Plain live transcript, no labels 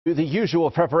The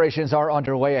usual preparations are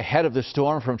underway ahead of the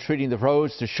storm, from treating the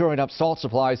roads to shoring up salt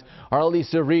supplies. Our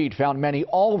Alecia Reid found many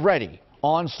already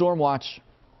on storm watch.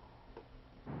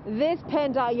 This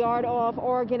PennDOT yard off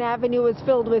Oregon Avenue is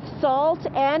filled with salt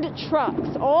and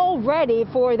trucks, all ready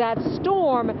for that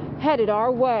storm headed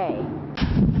our way.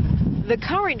 The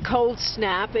current cold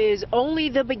snap is only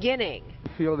the beginning.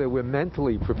 I feel that we're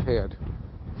mentally prepared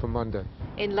for Monday.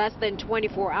 In less than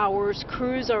 24 hours,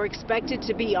 crews are expected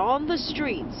to be on the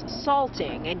streets,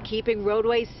 salting and keeping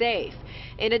roadways safe.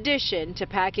 In addition to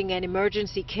packing an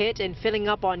emergency kit and filling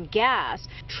up on gas,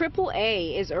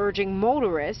 AAA is urging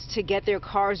motorists to get their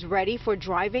cars ready for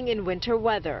driving in winter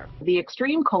weather. The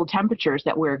extreme cold temperatures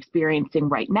that we're experiencing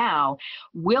right now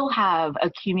will have a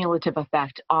cumulative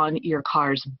effect on your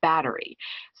car's battery.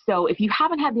 So if you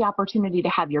haven't had the opportunity to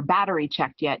have your battery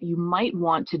checked yet, you might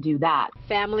want to do that.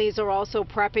 Families are also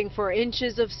prepping for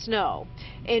inches of snow.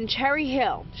 In Cherry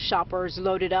Hill, shoppers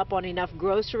loaded up on enough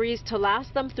groceries to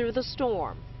last them through the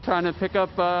storm. Trying to pick up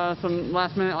some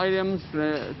last-minute items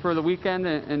for the weekend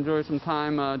and enjoy some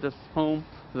time just home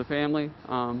with the family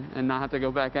and not have to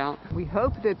go back out. We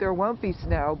hope that there won't be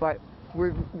snow, but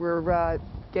we're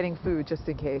getting food just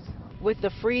in case. With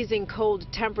the freezing cold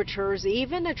temperatures,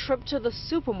 even a trip to the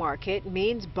supermarket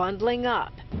means bundling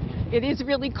up. It is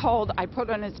really cold. I put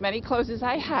on as many clothes as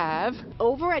I have.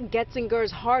 Over at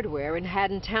Getzinger's Hardware in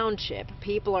Haddon Township,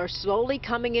 people are slowly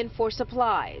coming in for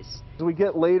supplies. As we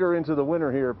get later into the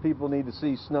winter here, people need to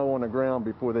see snow on the ground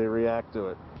before they react to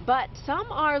it. But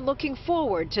some are looking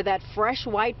forward to that fresh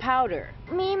white powder.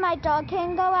 Me and my dog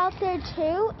can go out there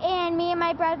too, and me and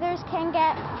my brothers can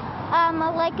get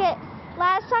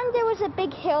last time there was a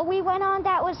big hill we went on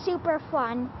that was super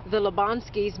fun. The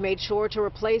Lebonskis made sure to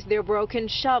replace their broken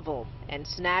shovel and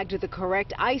snagged the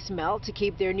correct ice melt to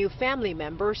keep their new family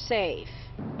member safe.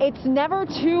 It's never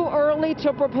too early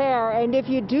to prepare, and if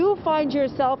you do find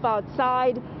yourself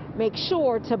outside, make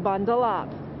sure to bundle up.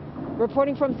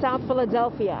 Reporting from South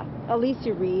Philadelphia,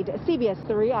 Alecia Reid, CBS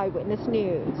 3 Eyewitness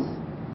News.